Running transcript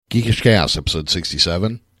Geekish Cast, episode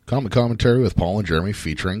 67, comic commentary with Paul and Jeremy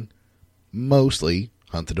featuring mostly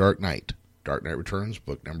Hunt the Dark Knight. Dark Knight Returns,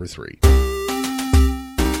 book number 3.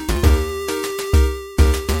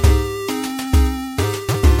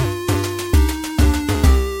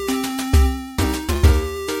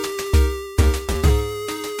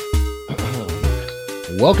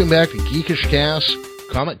 Welcome back to Geekish Cast,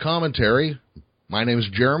 comic commentary. My name is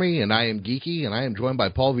Jeremy, and I am geeky, and I am joined by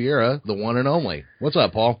Paul Vieira, the one and only. What's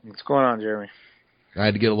up, Paul? What's going on, Jeremy? I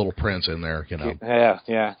had to get a little Prince in there, you know.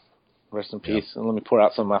 Yeah. Rest in peace. And let me pour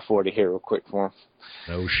out some of my 40 here real quick for him.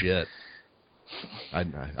 No shit. I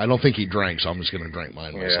don't think he drank, so I'm just going to drink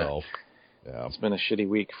mine myself. Yeah. It's been a shitty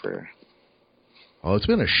week for... Oh, it's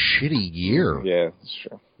been a shitty year. Yeah, that's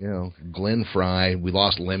true. You know, Glenn Fry, we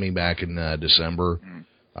lost Lemmy back in December.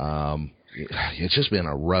 It's just been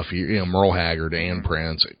a rough year. You know, Merle Haggard, Ann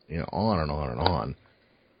Prince, you know, on and on and on.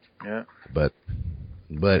 Yeah. But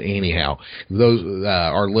anyhow, those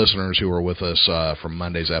our listeners who were with us from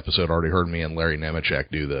Monday's episode already heard me and Larry Nemechek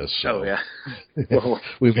do this. So oh yeah.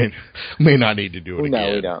 we may not need to do it again.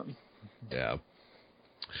 No, we don't. Yeah.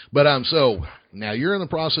 But so now you're in the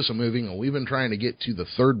process of moving, and we've been trying to get to the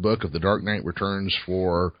third book of The Dark Knight Returns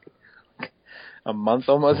for a month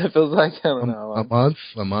almost. It feels like I don't know.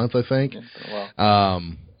 A month, I think. Well.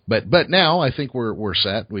 But now I think we're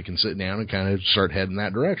set. We can sit down and kind of start heading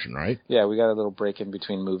that direction, right? Yeah, we got a little break in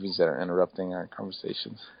between movies that are interrupting our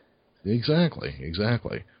conversations. Exactly.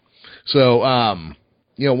 So,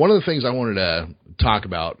 you know, one of the things I wanted to talk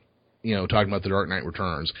about, you know, talking about The Dark Knight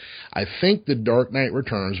Returns, I think The Dark Knight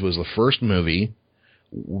Returns was the first movie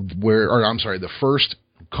the first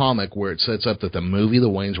comic where it sets up that the movie the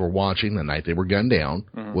Waynes were watching the night they were gunned down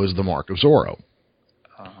was The Mark of Zorro.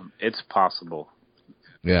 It's possible.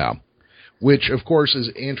 Yeah. Which, of course,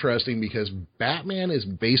 is interesting because Batman is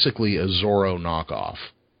basically a Zorro knockoff.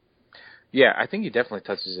 Yeah, I think he definitely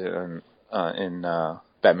touches it in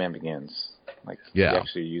Batman Begins. Like, he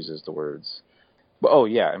actually uses the words. But,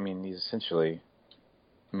 I mean, he's essentially...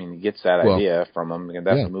 I mean, he gets that idea from him. And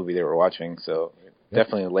that's the movie they were watching. So,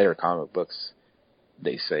 definitely in later comic books,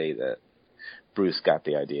 they say that Bruce got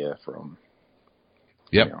the idea from...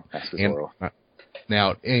 Zorro.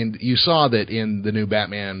 Now, and you saw that in the new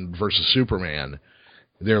Batman versus Superman,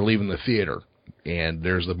 they're leaving the theater, and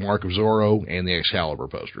there's the Mark of Zorro and the Excalibur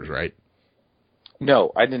posters, right?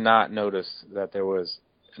 No, I did not notice that there was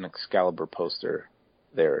an Excalibur poster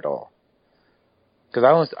there at all.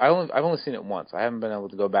 Because I've only seen it once. I haven't been able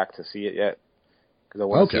to go back to see it yet. Because I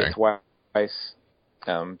want to see it twice,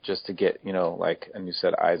 just to get, you know, like a new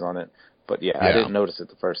set of eyes on it. But I didn't notice it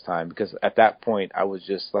the first time because at that point I was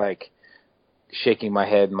just like shaking my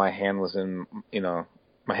head. My hand was in,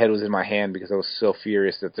 my head was in my hand because I was so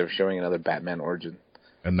furious that they were showing another Batman origin.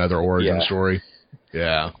 Another origin story.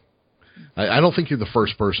 Yeah. I don't think you're the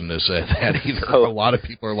first person to say that either. A lot of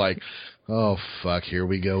people are like, oh, fuck, here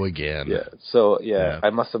we go again. Yeah. So, I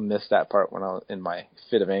must have missed that part when I was in my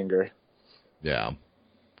fit of anger. Yeah.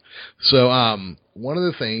 So, one of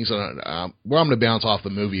the things, I'm going to bounce off the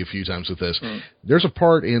movie a few times with this. There's a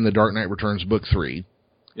part in The Dark Knight Returns Book 3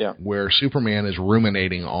 where Superman is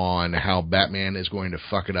ruminating on how Batman is going to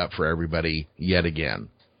fuck it up for everybody yet again.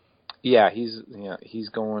 Yeah, he's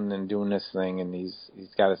going and doing this thing, and he's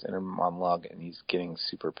got his inner monologue, and he's getting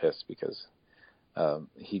super pissed because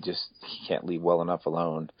he can't leave well enough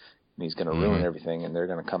alone, and he's going to ruin everything, and they're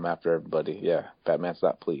going to come after everybody. Yeah, Batman's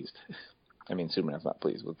not pleased. I mean, Superman's not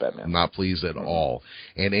pleased with Batman. Not pleased at all.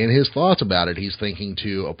 And in his thoughts about it, he's thinking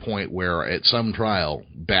to a point where at some trial,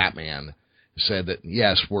 Batman said that,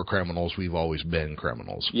 yes, we're criminals. We've always been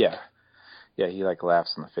criminals. Yeah. Yeah, he like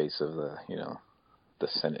laughs in the face of the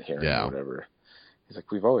Senate hearing or whatever. He's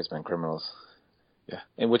like, we've always been criminals. Yeah.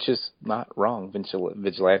 And which is not wrong.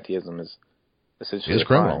 Vigilantism is essentially a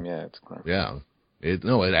crime. Yeah, it's a crime. Yeah. It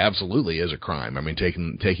absolutely is a crime. I mean,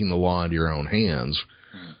 taking the law into your own hands.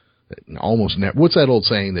 Almost never. What's that old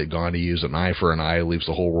saying that Gandhi used? An eye for an eye leaves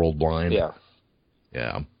the whole world blind. Yeah.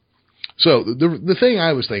 Yeah. So the thing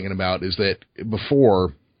I was thinking about is that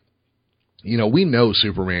before, we know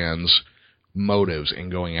Superman's motives in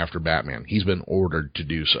going after Batman. He's been ordered to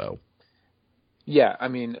do so. Yeah, I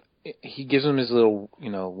mean, he gives him his little,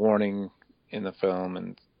 warning in the film,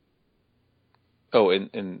 and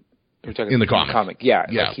in you're talking in the comic. Yeah.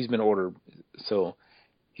 Like he's been ordered. So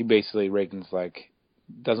he basically, Reagan's like,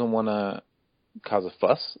 doesn't want to cause a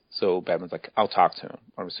fuss, so Batman's like, I'll talk to him.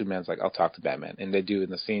 Or Superman's like, I'll talk to Batman. And they do in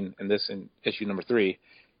the scene, in issue number 3,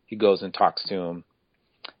 he goes and talks to him.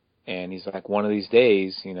 And he's like, one of these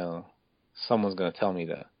days, someone's going to tell me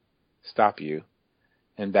to stop you.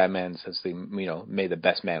 And Batman says, may the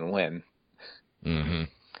best man win. Mm-hmm.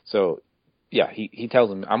 So, yeah, he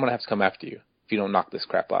tells him, I'm going to have to come after you if you don't knock this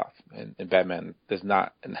crap off. And Batman is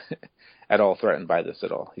not at all threatened by this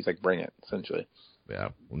at all. He's like, bring it, essentially. Yeah,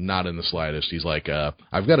 not in the slightest. He's like,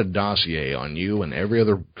 I've got a dossier on you and every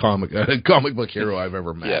other comic book hero I've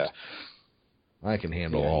ever met. Yeah. I can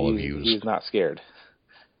handle all of you. He's not scared.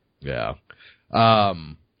 Yeah.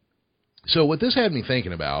 So what this had me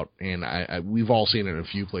thinking about, and we've all seen it in a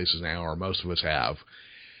few places now, or most of us have.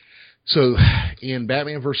 So in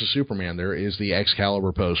Batman vs. Superman, there is the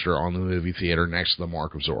Excalibur poster on the movie theater next to the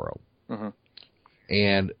Mark of Zorro. Mm-hmm.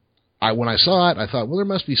 And when I saw it, I thought, well, there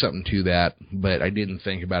must be something to that, but I didn't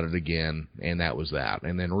think about it again, and that was that.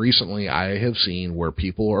 And then recently I have seen where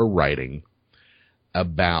people are writing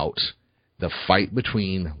about the fight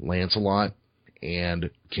between Lancelot and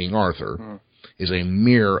King Arthur is a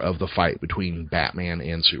mirror of the fight between Batman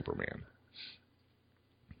and Superman.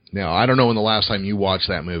 Now, I don't know when the last time you watched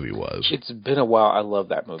that movie was. It's been a while. I love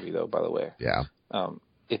that movie, though, by the way. Yeah.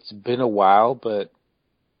 It's been a while, but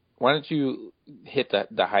why don't you hit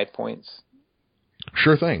the high points?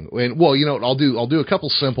 Sure thing. And, well, you know, I'll do a couple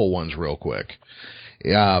simple ones real quick.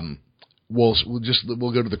 We'll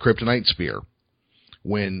go to the Kryptonite Spear.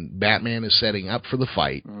 When Batman is setting up for the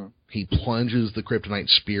fight, he plunges the Kryptonite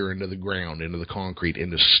Spear into the ground, into the concrete,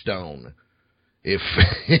 into stone.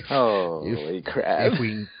 Holy crap!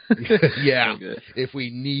 If we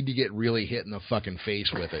need to get really hit in the fucking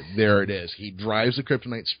face with it, there it is. He drives the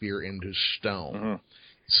Kryptonite Spear into stone,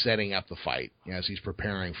 setting up the fight as he's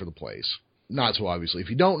preparing for the place. Not so obviously. If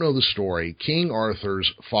you don't know the story, King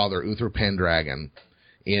Arthur's father, Uther Pendragon,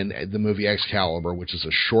 in the movie Excalibur, which is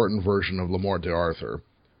a shortened version of Le Morte d'Arthur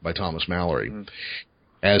by Thomas Mallory,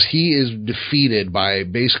 as he is defeated by,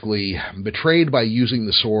 basically betrayed by using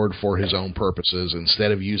the sword for his own purposes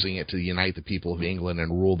instead of using it to unite the people of England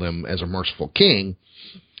and rule them as a merciful king,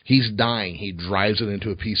 he's dying. He drives it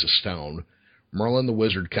into a piece of stone. Merlin the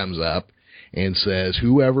wizard comes up and says,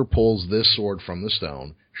 whoever pulls this sword from the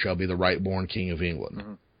stone shall be the right-born king of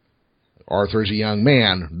England. Arthur, as a young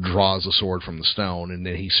man, draws the sword from the stone, and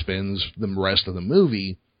then he spends the rest of the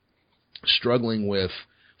movie struggling with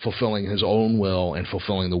fulfilling his own will and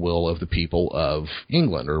fulfilling the will of the people of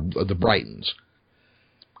England, or the Brightons.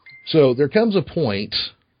 So there comes a point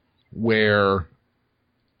where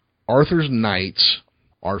Arthur's knights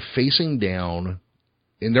are facing down,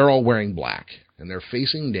 and they're all wearing black, and they're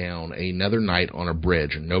facing down another knight on a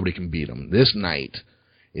bridge, and nobody can beat him. This knight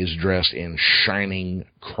is dressed in shining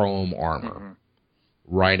chrome armor,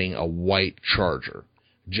 riding a white charger.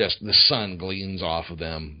 Just the sun gleams off of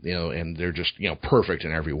them, you know, and they're just, you know, perfect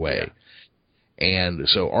in every way. And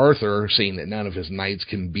so Arthur, seeing that none of his knights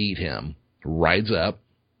can beat him, rides up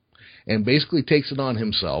and basically takes it on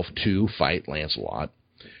himself to fight Lancelot,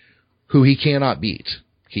 who he cannot beat.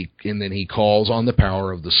 And then he calls on the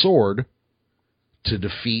power of the sword to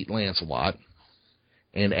defeat Lancelot.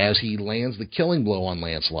 And as he lands the killing blow on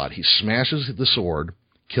Lancelot, he smashes the sword,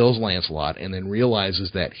 kills Lancelot, and then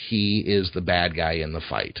realizes that he is the bad guy in the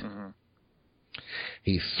fight.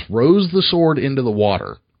 He throws the sword into the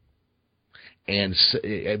water and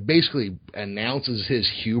basically announces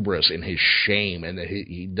his hubris and his shame and that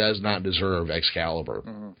he does not deserve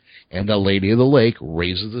Excalibur. And the Lady of the Lake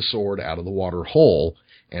raises the sword out of the water whole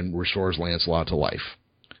and restores Lancelot to life.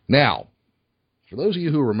 Now, for those of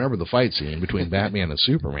you who remember the fight scene between Batman and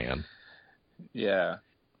Superman... Yeah,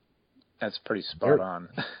 that's pretty spot on.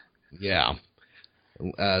 Yeah.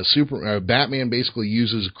 Batman basically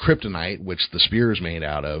uses kryptonite, which the spear is made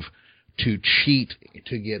out of, to cheat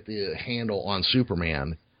to get the handle on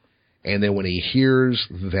Superman. And then when he hears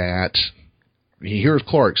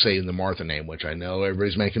Clark saying the Martha name, which I know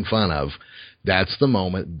everybody's making fun of, that's the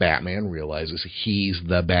moment Batman realizes he's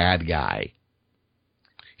the bad guy.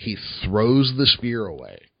 He throws the spear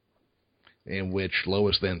away, in which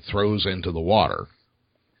Lois then throws into the water,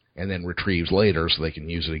 and then retrieves later so they can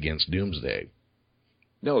use it against Doomsday.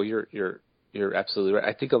 No, you're absolutely right.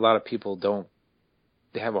 I think a lot of people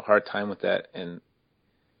they have a hard time with that, and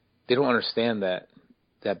they don't understand that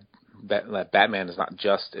Batman is not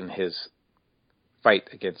just in his fight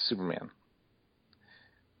against Superman,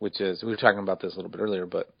 which is, we were talking about this a little bit earlier,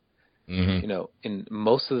 but you know, in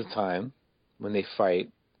most of the time when they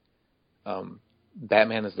fight,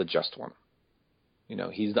 Batman is the just one. You know,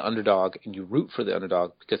 he's the underdog, and you root for the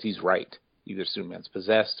underdog because he's right. Either Superman's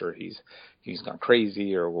possessed, or he's gone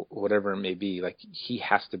crazy, or whatever it may be. Like, he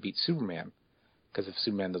has to beat Superman, because if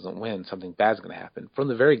Superman doesn't win, something bad's going to happen. From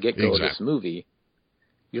the very get-go of this movie,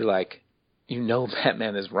 you're like, you know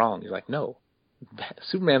Batman is wrong. You're like, no,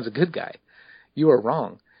 Superman's a good guy. You are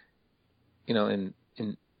wrong. You know, and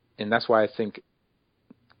that's why I think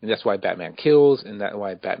and that's why Batman kills, and that's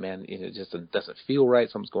why Batman just doesn't feel right.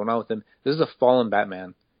 Something's going on with him. This is a fallen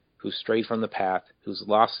Batman who's strayed from the path, who's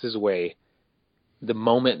lost his way. The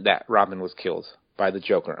moment that Robin was killed by the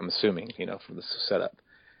Joker, I'm assuming, from the setup,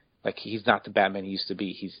 like he's not the Batman he used to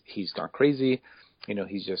be. He's gone crazy,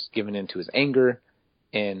 he's just given into his anger,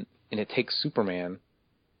 and it takes Superman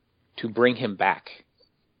to bring him back,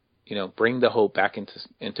 bring the hope back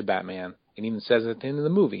into Batman, and even says at the end of the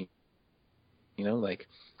movie, like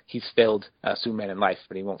he's failed Superman in life,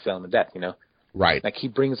 but he won't fail him in death, Right. Like he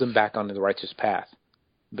brings him back onto the righteous path.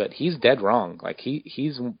 But he's dead wrong. Like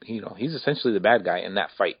he's essentially the bad guy in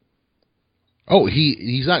that fight. Oh,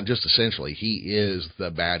 he's not just essentially. He is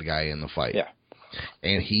the bad guy in the fight. Yeah.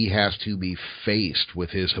 And he has to be faced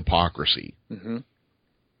with his hypocrisy mm-hmm.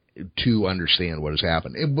 to understand what has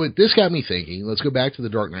happened. But this got me thinking, let's go back to The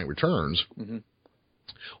Dark Knight Returns.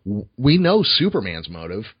 Mm-hmm. We know Superman's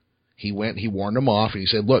motive. He warned him off, and he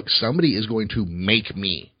said, look, somebody is going to make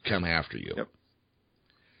me come after you. Yep.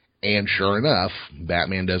 And sure enough,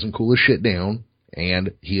 Batman doesn't cool his shit down,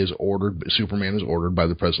 and Superman is ordered by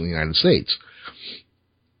the President of the United States.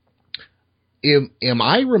 Am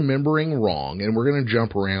I remembering wrong? And we're going to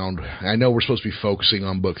jump around. I know we're supposed to be focusing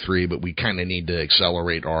on book 3, but we kind of need to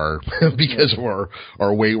accelerate because of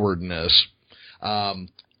our waywardness.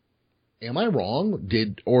 Am I wrong?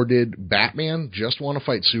 Did Batman just want to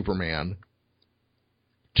fight Superman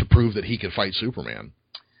to prove that he could fight Superman?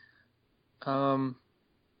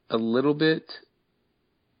 A little bit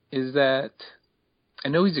is that I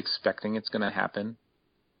know he's expecting it's going to happen,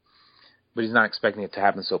 but he's not expecting it to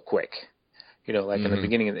happen so quick. Like in the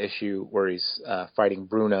beginning of the issue where he's fighting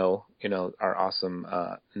Bruno, our awesome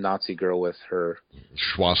Nazi girl with her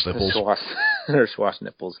Schwass nipples. Her Schwass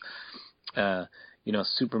nipples.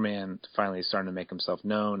 Superman finally is starting to make himself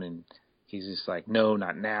known, and he's just like, no,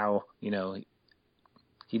 not now.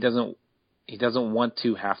 He doesn't want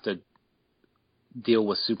to have to deal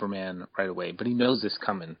with Superman right away, but he knows this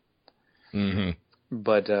coming. Mm-hmm.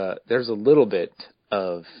 But there's a little bit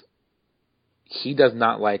of he does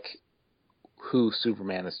not like who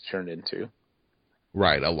Superman has turned into.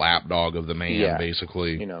 Right, a lapdog of the man,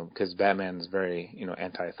 basically. Because Batman is very,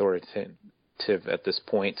 anti-authoritative at this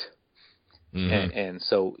point. Mm-hmm. And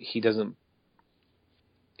so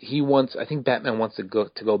I think Batman wants to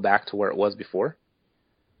go back to where it was before,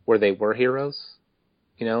 where they were heroes,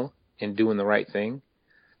 and doing the right thing.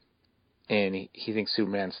 And he thinks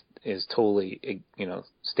Superman is totally,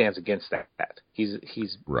 stands against that.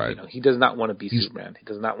 He's right. He does not want to be Superman. He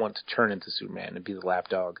does not want to turn into Superman and be the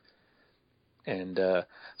lapdog. And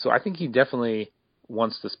so I think he definitely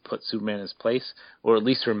wants to put Superman in his place, or at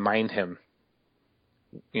least remind him,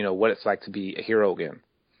 what it's like to be a hero again.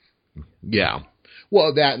 Yeah.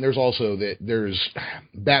 Well, that, and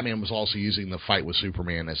Batman was also using the fight with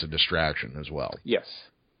Superman as a distraction as well. Yes.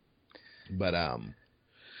 But,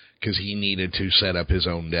 because he needed to set up his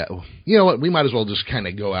own death. You know what? We might as well just kind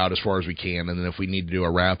of go out as far as we can, and then if we need to do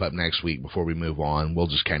a wrap up next week before we move on, we'll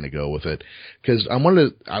just kind of go with it. Because I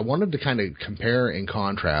wanted to kind of compare and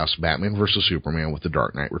contrast Batman versus Superman with The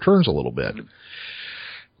Dark Knight Returns a little bit.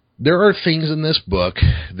 There are things in this book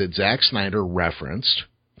that Zack Snyder referenced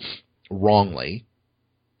wrongly.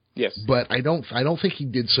 Yes. But I don't think he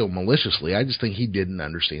did so maliciously. I just think he didn't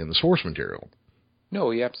understand the source material.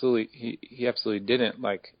 No, he absolutely didn't.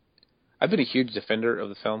 Like, I've been a huge defender of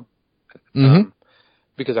the film,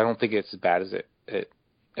 because I don't think it's as bad as it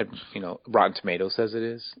Rotten Tomatoes says it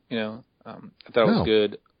is. I thought it was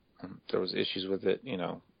good. There was issues with it.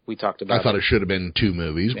 We talked about. I thought it should have been 2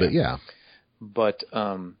 movies, but yeah. But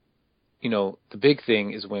the big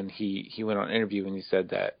thing is when he went on an interview and he said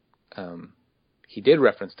that he did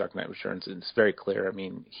reference Dark Knight Returns, and it's very clear. I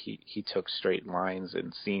mean, he took straight lines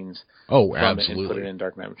and scenes from absolutely. it and put it in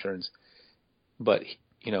Dark Knight Returns. But,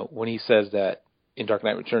 when he says that in Dark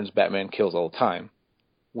Knight Returns, Batman kills all the time,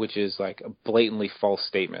 which is like a blatantly false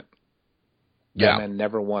statement. Yeah. Batman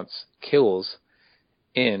never once kills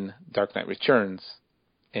in Dark Knight Returns.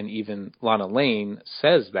 And even Lana Lane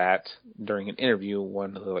says that during an interview,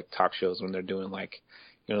 one of the talk shows when they're doing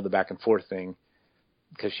the back and forth thing,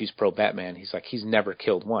 because she's pro Batman. He's like, he's never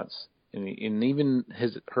killed once. And even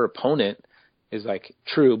her opponent is like,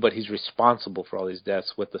 true, but he's responsible for all these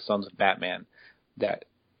deaths with the Sons of Batman. That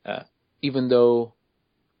even though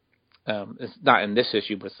it's not in this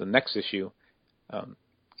issue, but it's the next issue,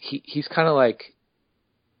 he's kind of like,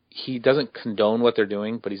 he doesn't condone what they're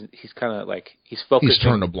doing, but he's kind of like, he's focusing. He's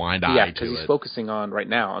turned a blind eye to it. Yeah, because he's focusing on right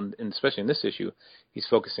now, and especially in this issue, he's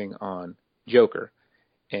focusing on Joker.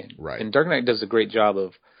 And Dark Knight does a great job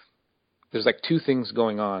of, there's 2 things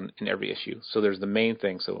going on in every issue. So there's the main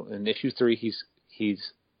thing. So in issue 3,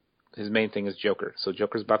 he's his main thing is Joker. So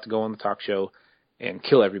Joker's about to go on the talk show and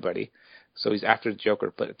kill everybody. So he's after the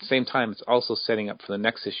Joker, but at the same time, it's also setting up for the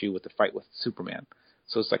next issue with the fight with Superman.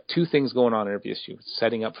 So it's like two things going on in every issue. It's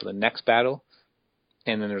setting up for the next battle,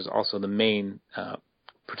 and then there's also the main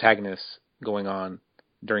protagonist going on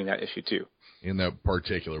during that issue too. In that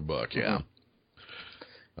particular book, yeah.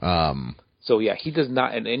 So yeah, he does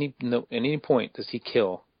not at any point does he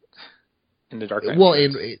kill in the Dark Knight. Well,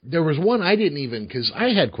 and there was one I didn't even, because I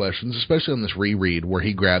had questions, especially on this reread where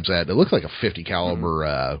he grabs that. It looks like a 50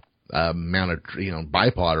 caliber mounted,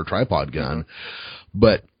 bipod or tripod gun,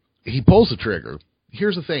 but he pulls the trigger.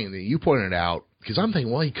 Here's the thing that you pointed out, because I'm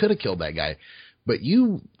thinking, well, he could have killed that guy, but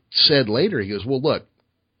you said later, he goes, well, look,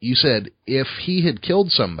 you said if he had killed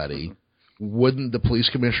somebody, wouldn't the police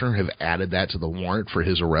commissioner have added that to the warrant for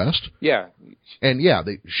his arrest? Yeah. And yeah,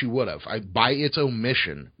 she would have. By its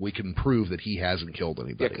omission, we can prove that he hasn't killed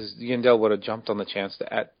anybody. Yeah, because Yandel would have jumped on the chance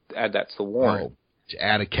to add that to the warrant. Oh, to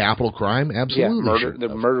add a capital crime? Absolutely. Yeah, murder.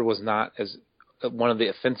 The murder was not as one of the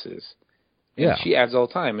offenses. And yeah. She adds all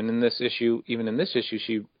the time. And in this issue,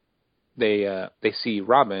 they see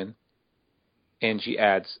Robin, and she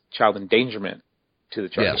adds child endangerment to the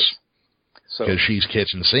charges. Yes. Because she's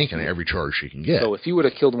kitchen sinking every charge she can get. So if you would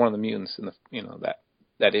have killed one of the mutants in the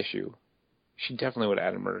that issue, she definitely would have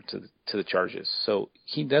added murder to the charges. So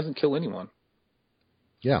he doesn't kill anyone.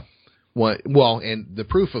 Yeah. Well, and the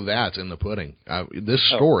proof of that's in the pudding. This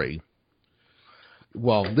story.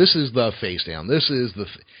 Well, this is the face down. This is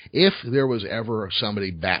if there was ever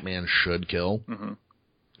somebody Batman should kill,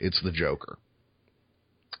 it's the Joker.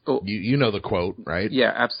 Oh. You know the quote, right?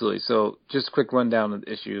 Yeah, absolutely. So just a quick rundown of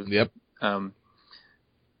the issue. Yep.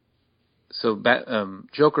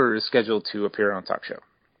 Joker is scheduled to appear on a talk show.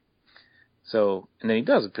 So, and then he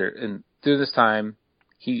does appear, and through this time,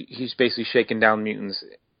 he's basically shaking down mutants,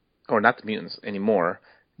 or not the mutants anymore.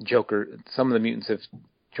 Some of the mutants have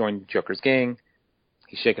joined Joker's gang.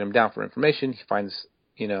 He's shaking them down for information. He finds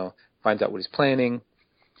out what he's planning,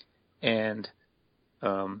 and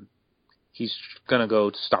he's gonna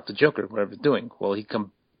go to stop the Joker, whatever he's doing. Well, he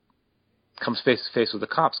comes face to face with the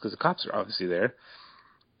cops, because the cops are obviously there.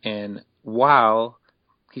 And while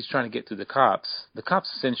he's trying to get through the cops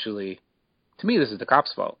essentially, to me, this is the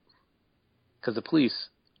cops' fault, because the police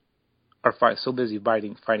are so busy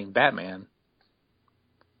fighting Batman.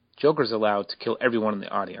 Joker's allowed to kill everyone in the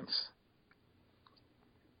audience.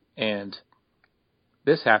 And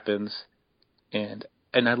this happens, and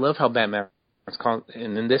I love how Batman is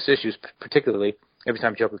and in this issue particularly, every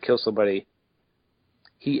time Joker kills somebody,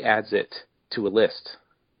 he adds it to a list.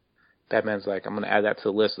 Batman's like, I'm going to add that to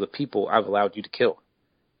the list of the people I've allowed you to kill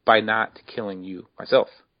by not killing you myself.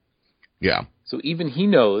 Yeah. So even he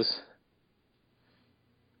knows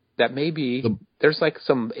that maybe there's like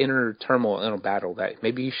some inner turmoil in a battle that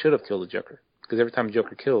maybe he should have killed the Joker, because every time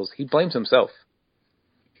Joker kills, he blames himself.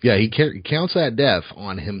 Yeah, he counts that death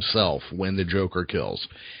on himself when the Joker kills.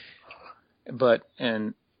 But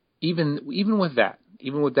even with that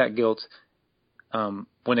guilt,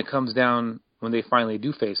 when it comes down, when they finally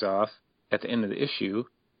do face off at the end of the issue,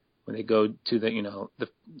 when they go to the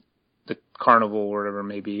carnival or whatever it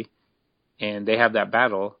may be, and they have that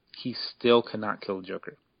battle, he still cannot kill the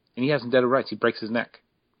Joker. And he has dead rights. He breaks his neck.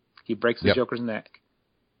 He breaks the Joker's neck.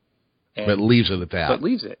 But leaves it at that. But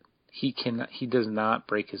leaves it. He does not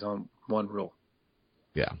break his own one rule.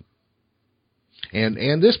 Yeah.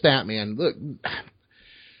 And this Batman, look,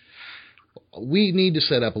 we need to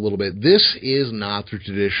set up a little bit. This is not the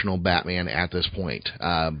traditional Batman at this point.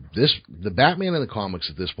 The Batman in the comics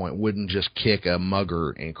at this point wouldn't just kick a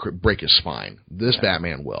mugger and break his spine. This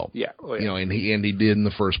Batman will. Yeah. Oh, yeah. And he did in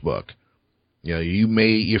the first book. You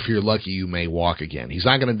may, if you're lucky, you may walk again. He's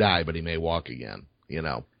not going to die, but he may walk again.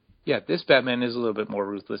 Yeah, this Batman is a little bit more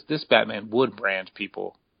ruthless. This Batman would brand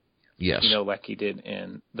people. Yes. Like he did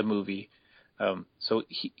in the movie. So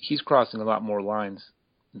he's crossing a lot more lines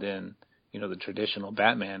than the traditional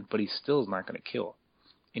Batman, but he still is not going to kill.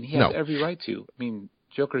 And he has every right to. I mean,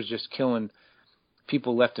 Joker's just killing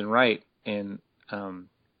people left and right. And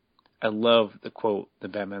I love the quote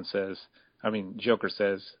that Joker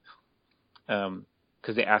says,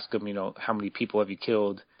 because they ask him, how many people have you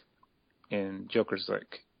killed? And Joker's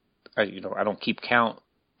like, I don't keep count,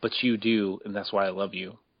 but you do, and that's why I love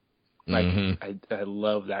you. I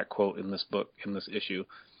love that quote in this book, in this issue.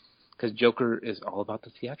 Because Joker is all about the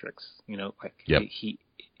theatrics, he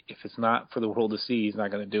if it's not for the world to see, he's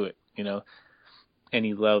not going to do it, and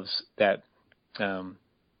he loves that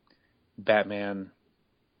Batman,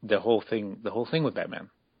 the whole thing with Batman.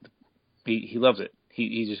 He loves it.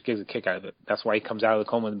 He just gives a kick out of it. That's why he comes out of the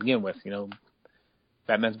coma to begin with.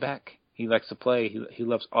 Batman's back. He likes to play. He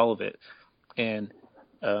loves all of it. And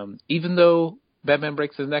even though Batman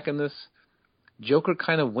breaks his neck in this, Joker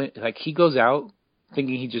kind of went, like, he goes out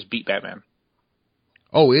thinking he just beat Batman.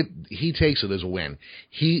 Oh, he takes it as a win.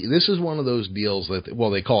 This is one of those deals that, well,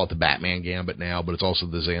 they call it the Batman Gambit now, but it's also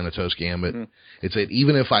the Xanatos Gambit. Mm-hmm. It's that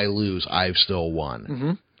even if I lose, I've still won.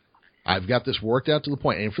 Mm-hmm. I've got this worked out to the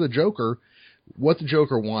point. And for the Joker, what the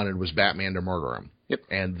Joker wanted was Batman to murder him. Yep.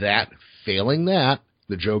 And failing that,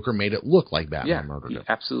 the Joker made it look like Batman murdered him.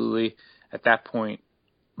 Absolutely. At that point,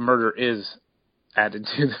 murder is added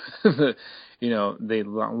to the the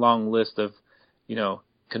long list of,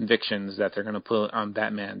 convictions that they're going to put on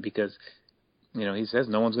Batman because, he says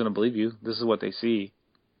no one's going to believe you. This is what they see.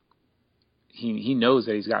 He knows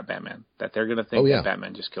that he's got Batman, that they're going to think that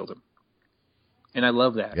Batman just killed him. And I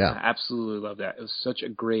love that. Yeah. I absolutely love that. It was such a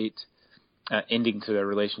great ending to their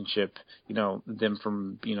relationship. Them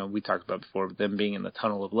from, we talked about before, them being in the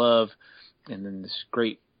tunnel of love, and then this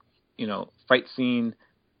great, fight scene,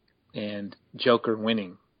 and Joker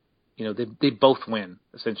winning. They both win,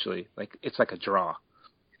 essentially. Like, it's like a draw.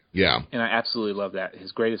 Yeah. And I absolutely love that.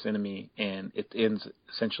 His greatest enemy, and it ends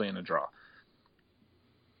essentially in a draw.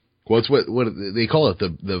 Well, it's what they call it,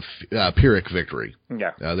 the Pyrrhic victory.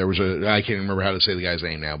 Yeah. There was I can't remember how to say the guy's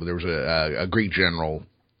name now, but there was a Greek general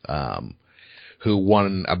who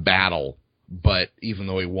won a battle, but even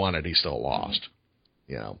though he won it, he still lost.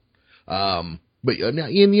 But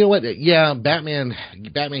you know what? Yeah, Batman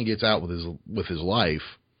gets out with his life.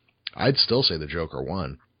 I'd still say the Joker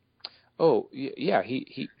won. Oh yeah,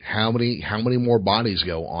 he. How many more bodies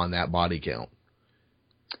go on that body count?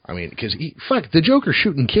 I mean, because the Joker's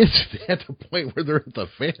shooting kids at the point where they're at the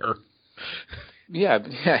fair. Yeah,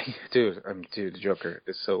 dude. The Joker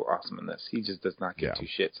is so awesome in this. He just does not give two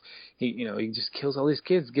shits. He just kills all these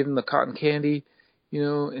kids, give them the cotton candy,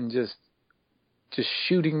 and just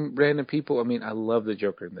shooting random people. I mean, I love the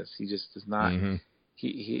Joker in this. He just does not. Mm-hmm.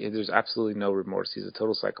 He there's absolutely no remorse. He's a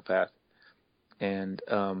total psychopath, and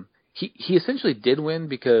he essentially did win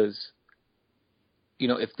because,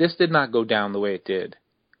 if this did not go down the way it did,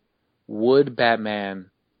 would Batman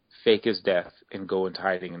fake his death and go into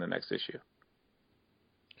hiding in the next issue?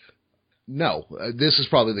 No, this is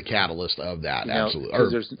probably the catalyst of that.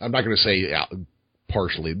 Absolutely. I'm not going to say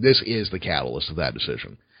partially. This is the catalyst of that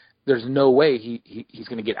decision. There's no way he's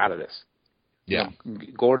going to get out of this. Yeah.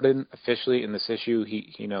 Gordon officially in this issue,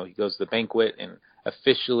 he goes to the banquet and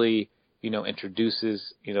officially,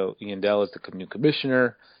 introduces, Ian Dell as the new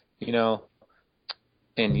commissioner, and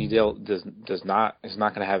Dell is not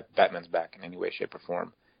going to have Batman's back in any way, shape, or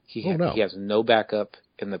form. He has no backup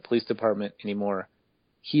in the police department anymore.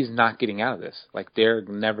 He's not getting out of this. Like, they're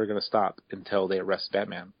never going to stop until they arrest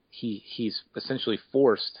Batman. He's essentially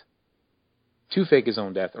forced to fake his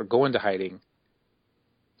own death or go into hiding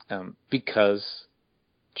because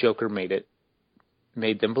Joker made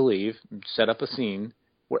them believe, set up a scene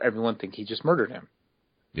where everyone think he just murdered him.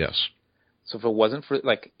 Yes. So if it wasn't for,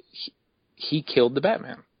 he killed the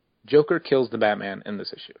Batman. Joker kills the Batman in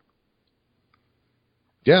this issue.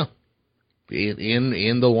 Yeah.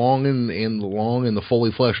 In the long and the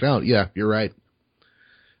fully fleshed out. Yeah, you're right.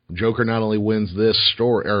 Joker not only wins this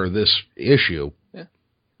story or this issue,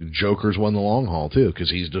 Joker's won the long haul too because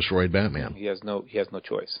he's destroyed Batman. He has no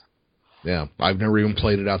choice. Yeah, I've never even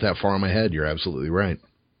played it out that far in my head. You're absolutely right.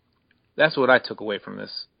 That's what I took away from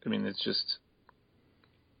this. I mean,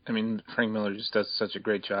 Frank Miller just does such a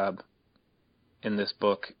great job in this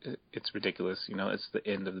book. It's ridiculous. It's the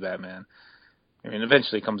end of the Batman. I mean,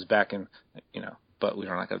 eventually he comes back and, but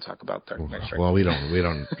we're not going to talk about Dark Knight Strikes. Well, we don't,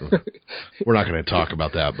 we're not going to talk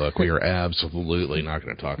about that book. We are absolutely not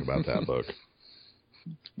going to talk about that book.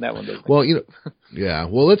 That one does. Well, yeah.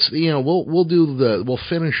 Well, let's, we'll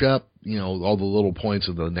finish up, all the little points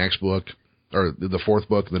of the next book or the fourth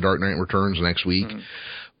book, The Dark Knight Returns, next week. Mm-hmm.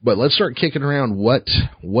 But let's start kicking around what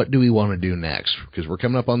do we want to do next? Because we're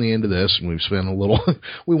coming up on the end of this, and we've spent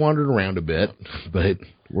we wandered around a bit, but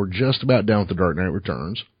we're just about done with The Dark Knight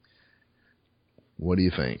Returns. What do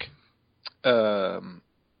you think? Well,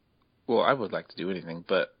 I would like to do anything,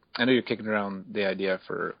 but I know you're kicking around the idea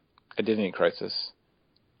for Identity Crisis.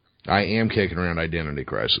 I am kicking around Identity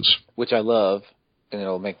Crisis. Which I love, and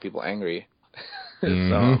it'll make people angry.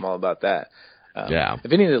 Mm-hmm. So I'm all about that.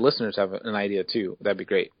 If any of the listeners have an idea too, that'd be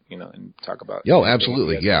great. And talk about. Oh,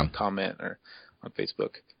 absolutely, yeah. Comment or on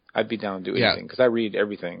Facebook, I'd be down to do anything because I read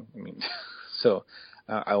everything. I mean, so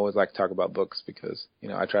I always like to talk about books because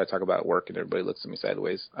I try to talk about work and everybody looks at me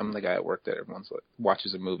sideways. I'm the guy at work that everyone's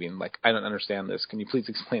watches a movie and I don't understand this. Can you please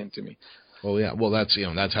explain it to me? Well, yeah. Well, that's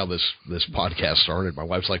that's how this podcast started. My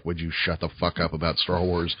wife's like, "Would you shut the fuck up about Star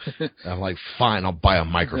Wars?" I'm like, "Fine, I'll buy a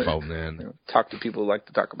microphone then." Talk to people who like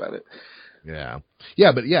to talk about it. Yeah.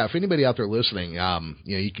 But if anybody out there listening,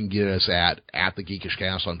 you can get us at the Geekish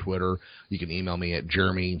Cast on Twitter. You can email me at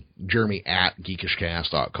Jeremy at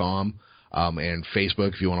geekishcast.com. And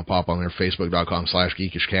Facebook, if you want to pop on there,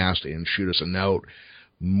 facebook.com/geekishcast and shoot us a note.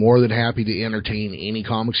 More than happy to entertain any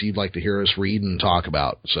comics you'd like to hear us read and talk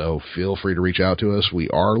about. So feel free to reach out to us. We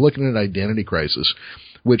are looking at Identity Crisis,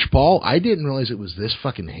 which, Paul, I didn't realize it was this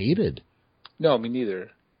fucking hated. No, me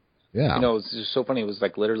neither. Yeah. It was just so funny. It was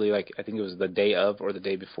like literally like, I think it was the day of or the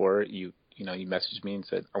day before you messaged me and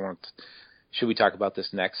said, should we talk about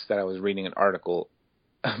this next? That I was reading an article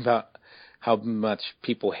about how much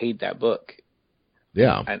people hate that book.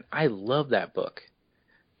 Yeah. And I love that book.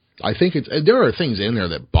 I think there are things in there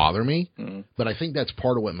that bother me, but I think that's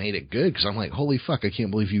part of what made it good, because I'm like, holy fuck, I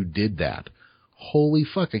can't believe you did that. Holy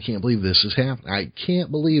fuck, I can't believe this is happening. I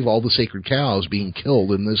can't believe all the sacred cows being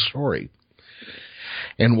killed in this story.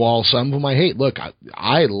 And while some of them I hate, look,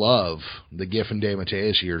 I love the Giff and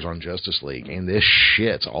DeMatteis years on Justice League, and this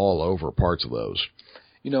shit's all over parts of those.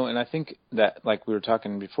 And I think that, like we were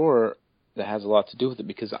talking before, that has a lot to do with it,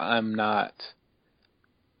 because I'm not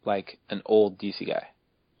like an old DC guy.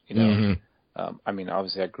 I mean,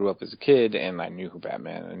 obviously I grew up as a kid and I knew who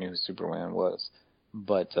Batman, I knew who Superman was,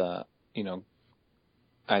 but, I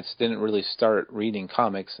just didn't really start reading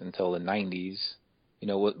comics until the 90s.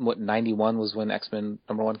 What 91 was when X-Men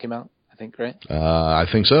 #1 came out, I think, right? I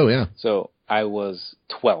think so, yeah. So I was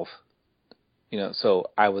 12, so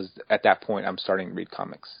I was, at that point, I'm starting to read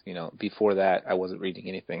comics. Before that, I wasn't reading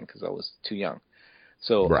anything because I was too young.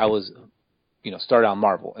 So right. I was, started on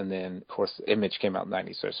Marvel, and then, of course, Image came out in the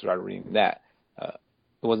 90s, so I started reading that. It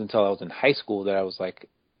wasn't until I was in high school that I was like,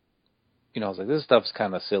 this stuff's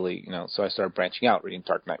kind of silly, so I started branching out, reading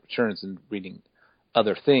Dark Knight Returns and reading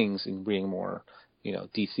other things and reading more,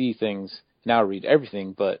 DC things. Now I read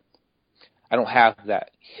everything, but I don't have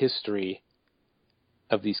that history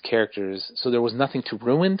of these characters, so there was nothing to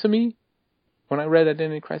ruin to me when I read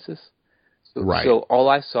Identity Crisis. Right. So all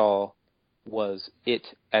I saw was it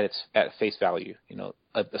at face value,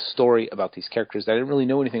 a story about these characters that I didn't really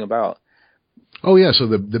know anything about. Oh yeah, so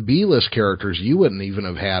the B-list characters, you wouldn't even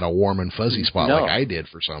have had a warm and fuzzy spot like I did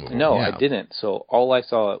for some of them. No, yeah. I didn't. So all I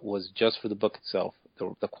saw was just for the book itself,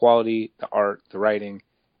 the quality, the art, the writing,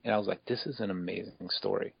 and I was like, this is an amazing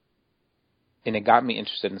story. And it got me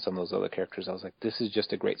interested in some of those other characters. I was like, this is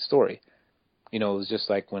just a great story. It was just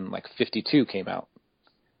like when 52 came out.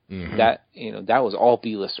 Mm-hmm. That that was all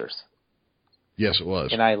B-listers. Yes, it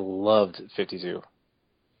was. And I loved 52.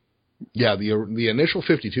 Yeah, the initial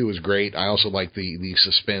 52 was great. I also like the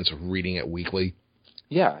suspense of reading it weekly.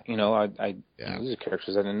 Yeah, these are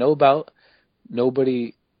characters I didn't know about.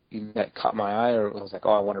 Nobody that caught my eye or was like,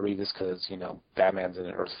 oh, I want to read this because, Batman's in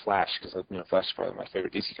it, or Flash, because, Flash is probably my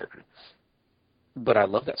favorite DC character. But I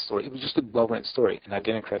love that story. It was just a well-written story, and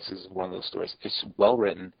Identity Crisis is one of those stories. It's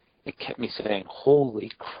well-written. It kept me saying,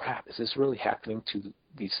 holy crap, is this really happening to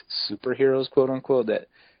these superheroes, quote-unquote, that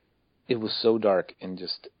it was so dark and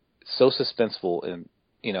just so suspenseful, and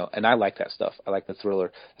and I like that stuff. I like the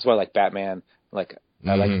thriller. That's why I like Batman. I like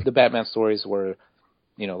the Batman stories where,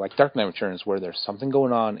 like Dark Knight Returns, where there's something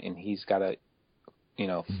going on and he's got to,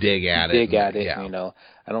 dig at it. Yeah.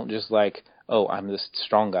 I don't just like, oh, I'm this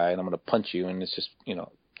strong guy and I'm going to punch you, and it's just,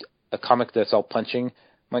 a comic that's all punching. I'm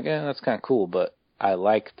like, that's kind of cool, but I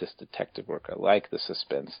like this detective work. I like the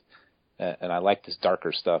suspense. And I like this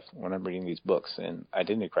darker stuff when I'm reading these books. And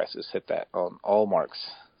Identity Crisis hit that on all marks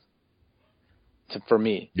for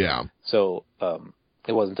me. Yeah. So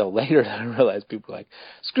it wasn't until later that I realized people were like,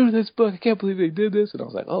 screw this book. I can't believe they did this. And I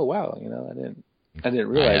was like, oh, wow. I didn't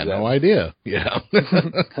realize that. I had no idea. Yeah.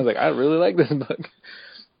 I was like, I really like this book.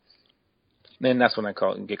 Then that's when I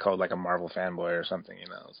get called like a Marvel fanboy or something.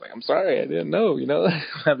 It's like, I'm sorry, I didn't know. I don't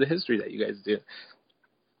have the history that you guys do.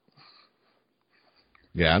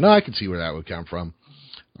 Yeah, no, I can see where that would come from.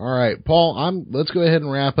 All right, Paul, let's go ahead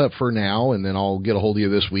and wrap up for now, and then I'll get a hold of you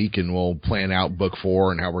this week, and we'll plan out book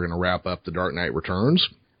 4 and how we're going to wrap up The Dark Knight Returns.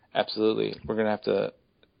 Absolutely. We're going to have to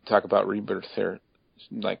talk about Rebirth here,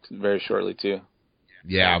 very shortly, too.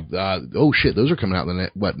 Yeah. Oh, shit, those are coming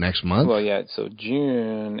out next month? Well, yeah, so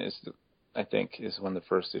June is when the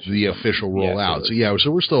first issue. The official rollout.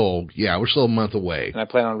 So we're still a month away. And I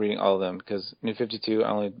plan on reading all of them, because New 52 I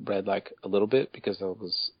only read a little bit because I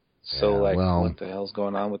was what the hell's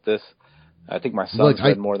going on with this? I think my son's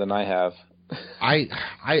read more than I have. I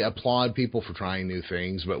applaud people for trying new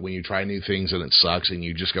things, but when you try new things and it sucks and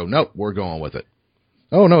you just go, nope, we're going with it.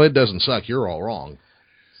 Oh, no, it doesn't suck. You're all wrong.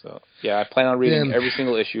 So yeah, I plan on reading every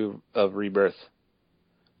single issue of Rebirth.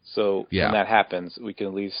 So when that happens, we can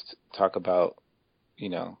at least talk about,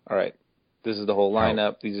 all right, this is the whole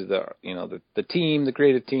lineup. These are the team, the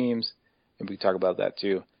creative teams, and we can talk about that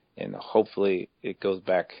too. And hopefully it goes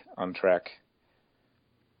back on track.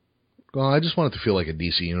 Well, I just want it to feel like a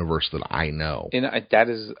DC universe that I know. And I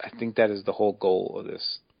think that is the whole goal of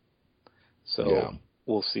this. So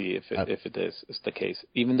we'll see if it is the case.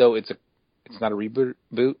 Even though it's not a reboot,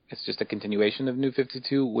 it's just a continuation of New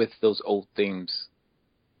 52 with those old themes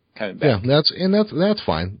coming back. Yeah, that's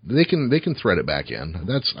fine. They can thread it back in.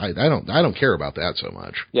 I don't care about that so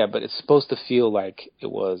much. Yeah, but it's supposed to feel like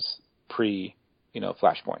it was pre,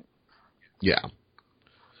 Flashpoint. Yeah.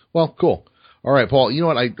 Well, cool. All right, Paul. You know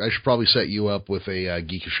what? I should probably set you up with a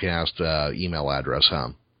GeekishCast email address, huh?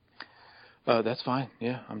 That's fine.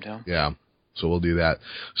 Yeah, I'm down. Yeah. So we'll do that.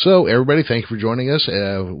 So everybody, thank you for joining us.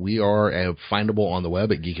 We are findable on the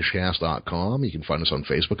web at geekishcast.com. You can find us on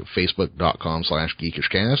Facebook at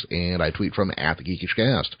facebook.com/geekishcast, and I tweet from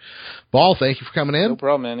 @thegeekishcast. Paul, thank you for coming in. No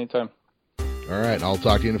problem, man. Anytime. All right. I'll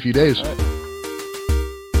talk to you in a few days. All right.